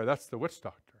go there. That's the witch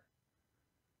doctor.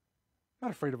 I'm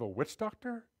not afraid of a witch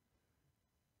doctor.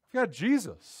 I've got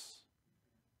Jesus.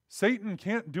 Satan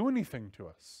can't do anything to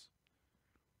us.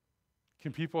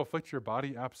 Can people afflict your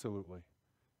body? Absolutely.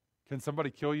 Can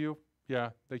somebody kill you? Yeah,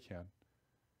 they can.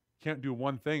 Can't do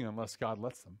one thing unless God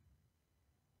lets them.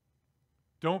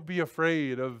 Don't be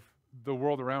afraid of the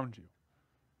world around you.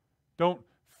 Don't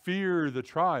fear the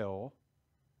trial,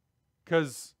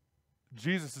 because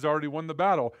Jesus has already won the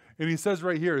battle. And he says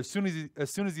right here, as soon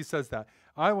as he says that,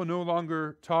 I will no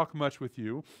longer talk much with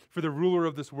you, for the ruler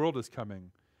of this world is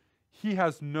coming. He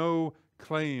has no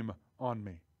claim on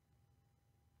me.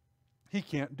 He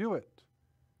can't do it.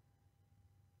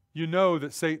 You know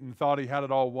that Satan thought he had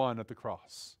it all won at the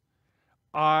cross.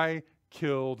 I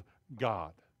killed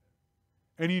God.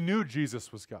 And he knew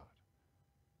Jesus was God,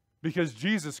 because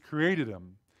Jesus created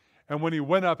him. And when he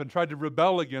went up and tried to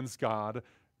rebel against God,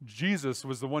 Jesus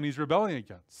was the one he's rebelling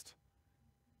against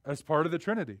as part of the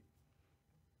Trinity.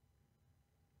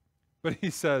 But he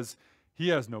says, he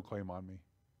has no claim on me.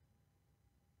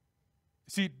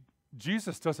 See,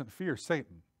 Jesus doesn't fear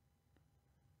Satan.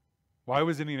 Why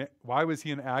was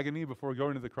he in agony before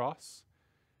going to the cross?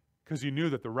 Because he knew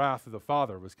that the wrath of the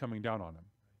Father was coming down on him.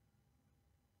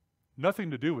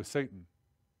 Nothing to do with Satan.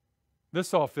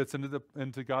 This all fits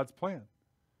into God's plan.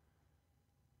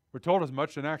 We're told as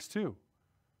much in Acts 2.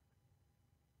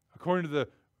 According to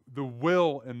the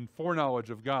will and foreknowledge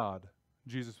of God,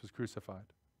 Jesus was crucified.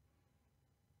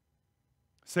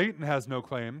 Satan has no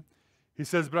claim. He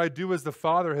says, but I do as the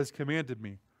Father has commanded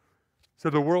me, so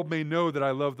the world may know that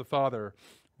I love the Father.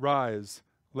 Rise,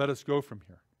 let us go from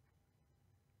here.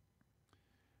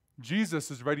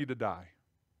 Jesus is ready to die.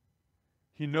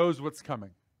 He knows what's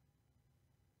coming.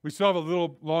 We still have a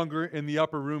little longer in the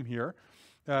upper room here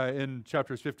in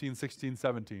chapters 15, 16,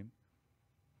 17.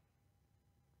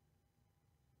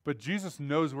 But Jesus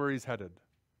knows where he's headed.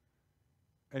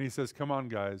 And he says, come on,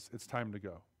 guys, it's time to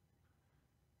go.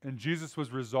 And Jesus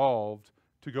was resolved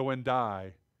to go and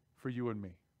die for you and me.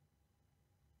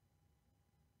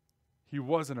 He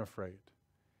wasn't afraid.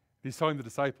 He's telling the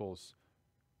disciples,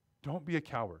 don't be a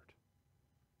coward.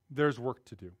 There's work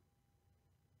to do.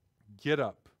 Get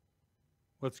up.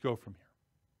 Let's go from here.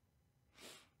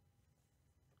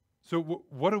 So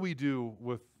what do we do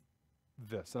with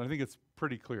this? And I think it's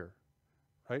pretty clear,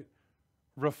 right?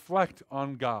 Reflect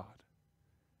on God,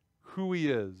 who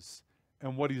he is,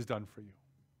 and what he's done for you.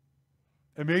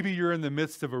 And maybe you're in the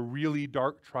midst of a really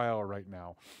dark trial right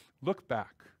now. Look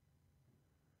back.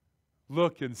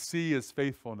 Look and see his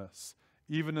faithfulness,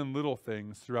 even in little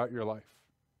things throughout your life.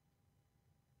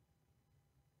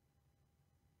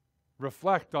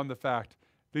 Reflect on the fact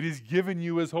that he's given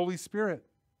you his Holy Spirit.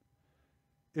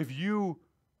 If you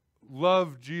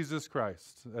love Jesus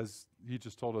Christ, as he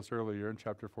just told us earlier in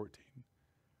chapter 14,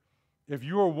 if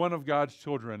you are one of God's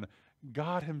children,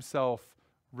 God himself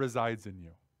resides in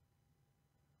you.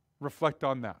 Reflect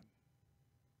on that.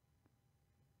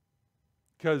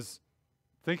 Because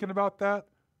thinking about that,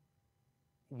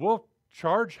 we'll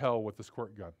charge hell with the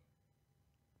squirt gun.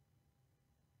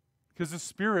 Because the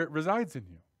Spirit resides in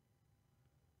you.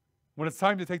 When it's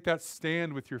time to take that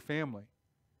stand with your family,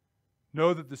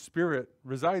 know that the Spirit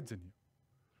resides in you.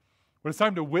 When it's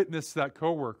time to witness that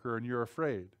coworker and you're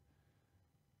afraid,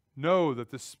 know that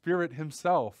the Spirit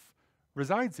himself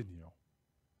resides in you.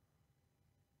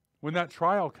 When that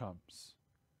trial comes,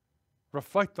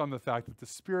 reflect on the fact that the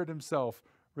Spirit himself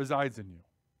resides in you.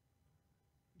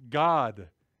 God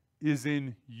is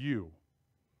in you.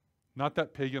 Not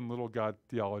that pagan little God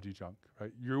theology junk,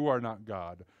 right? You are not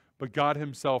God, but God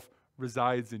himself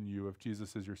resides in you if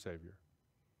Jesus is your Savior.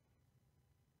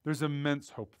 There's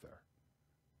immense hope there.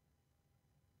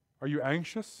 Are you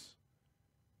anxious?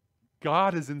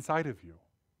 God is inside of you.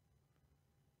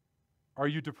 Are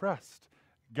you depressed?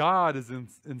 God is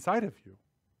inside of you.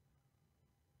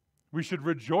 We should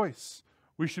rejoice.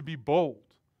 We should be bold.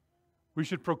 We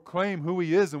should proclaim who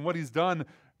he is and what he's done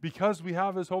because we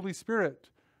have his Holy Spirit.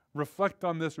 Reflect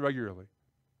on this regularly.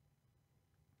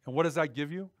 And what does that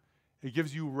give you? It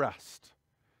gives you rest.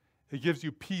 It gives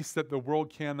you peace that the world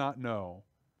cannot know.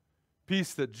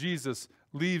 Peace that Jesus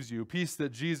leaves you. Peace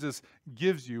that Jesus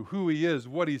gives you, who he is,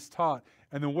 what he's taught,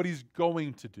 and then what he's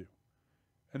going to do.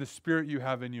 And the Spirit you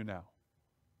have in you now.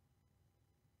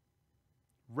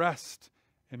 Rest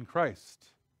in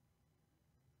Christ.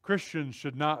 Christians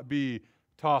should not be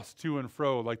tossed to and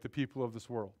fro like the people of this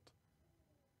world.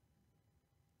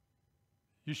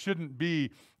 You shouldn't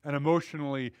be an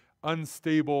emotionally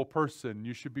unstable person.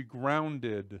 You should be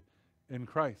grounded in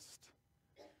Christ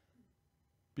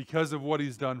because of what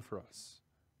he's done for us.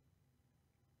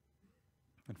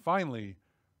 And finally,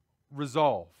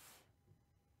 resolve.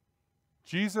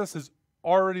 Jesus has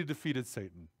already defeated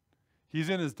Satan. He's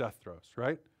in his death throes,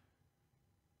 right?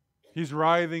 He's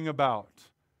writhing about.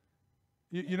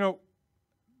 You know,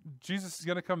 Jesus is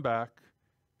going to come back.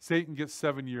 Satan gets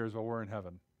 7 years while we're in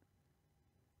heaven.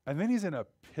 And then he's in a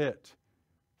pit,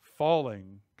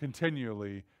 falling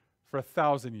continually for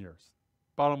 1,000 years.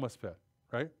 Bottomless pit,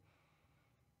 right?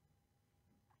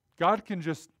 God can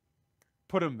just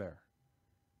put him there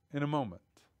in a moment.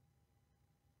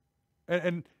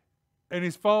 And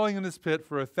he's falling in this pit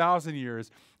for 1,000 years,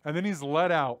 and then he's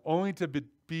let out only to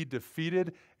be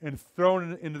defeated and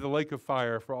thrown into the lake of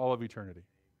fire for all of eternity.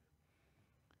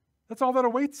 That's all that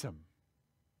awaits him.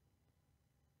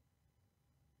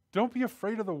 Don't be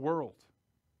afraid of the world.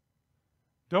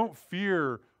 Don't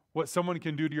fear what someone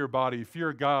can do to your body.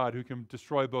 Fear God who can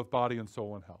destroy both body and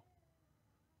soul in hell.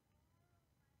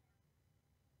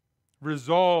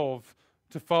 Resolve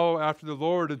to follow after the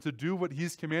Lord and to do what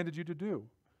he's commanded you to do.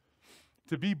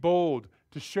 To be bold,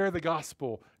 to share the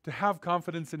gospel, to have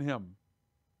confidence in him.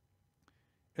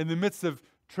 In the midst of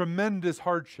tremendous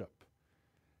hardship,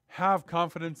 have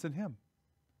confidence in him.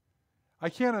 I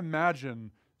can't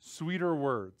imagine sweeter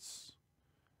words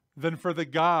than for the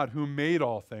God who made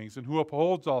all things and who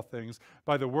upholds all things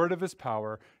by the word of his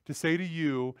power to say to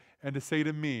you and to say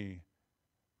to me,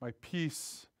 my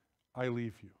peace I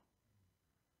leave you.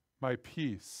 My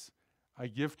peace I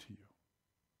give to you.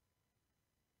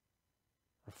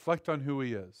 Reflect on who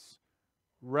he is.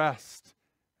 Rest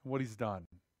in what he's done.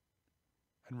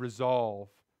 And resolve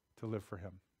to live for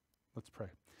him. Let's pray.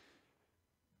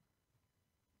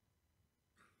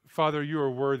 Father, you are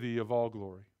worthy of all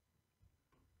glory.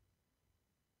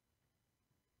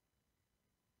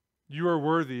 You are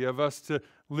worthy of us to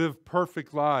live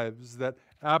perfect lives that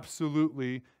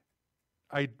absolutely,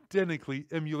 identically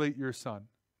emulate your Son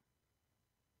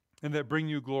and that bring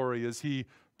you glory as he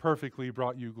perfectly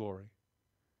brought you glory.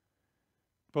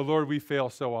 But Lord, we fail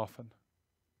so often.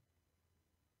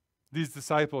 These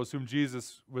disciples whom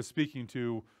Jesus was speaking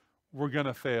to were going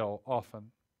to fail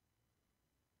often.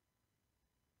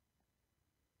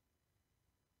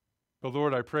 But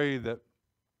Lord, I pray that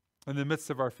in the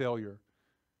midst of our failure,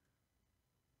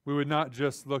 we would not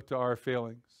just look to our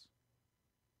failings,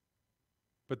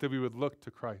 but that we would look to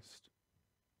Christ.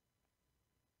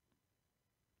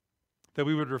 That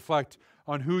we would reflect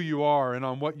on who you are and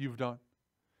on what you've done.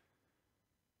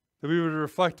 That we would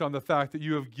reflect on the fact that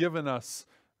you have given us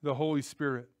the Holy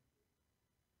Spirit.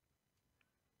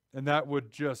 And that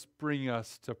would just bring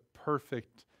us to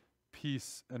perfect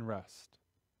peace and rest.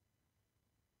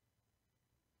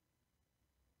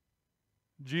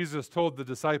 Jesus told the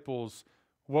disciples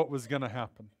what was going to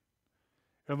happen.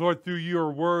 And Lord, through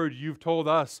your word, you've told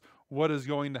us what is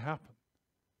going to happen.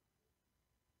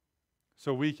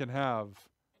 So we can have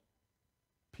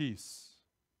peace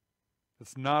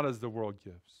that's not as the world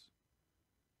gives,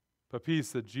 but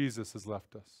peace that Jesus has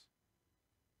left us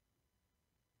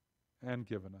and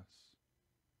given us.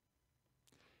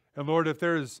 And Lord, if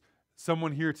there is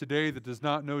someone here today that does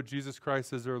not know Jesus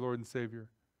Christ as their Lord and Savior,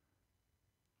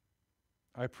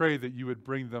 I pray that you would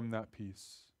bring them that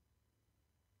peace.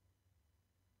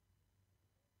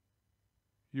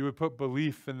 You would put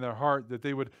belief in their heart that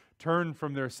they would turn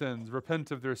from their sins,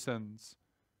 repent of their sins,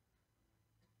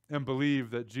 and believe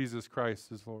that Jesus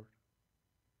Christ is Lord.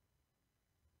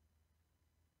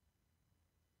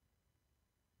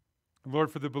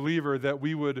 Lord, for the believer, that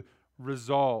we would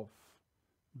resolve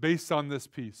based on this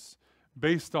peace,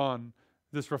 based on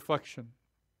this reflection,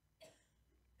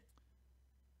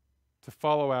 to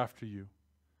follow after you,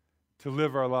 to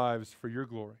live our lives for your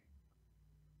glory,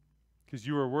 because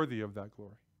you are worthy of that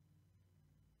glory.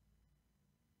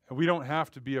 And we don't have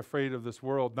to be afraid of this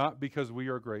world, not because we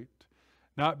are great,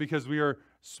 not because we are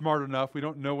smart enough, we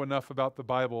don't know enough about the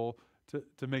Bible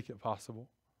to make it possible.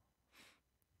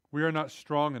 We are not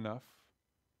strong enough.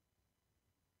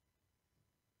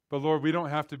 But Lord, we don't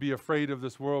have to be afraid of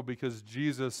this world because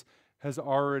Jesus has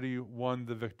already won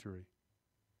the victory.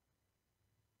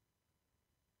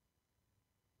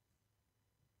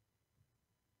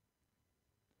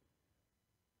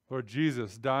 Lord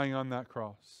Jesus, dying on that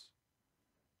cross,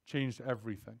 changed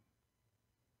everything.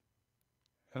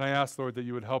 And I ask, Lord, that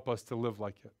you would help us to live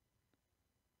like it,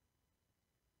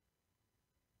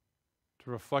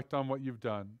 to reflect on what you've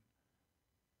done,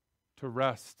 to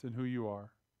rest in who you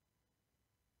are,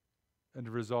 and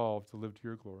to resolve to live to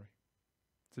your glory.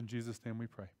 It's in Jesus' name we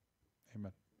pray.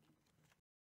 Amen.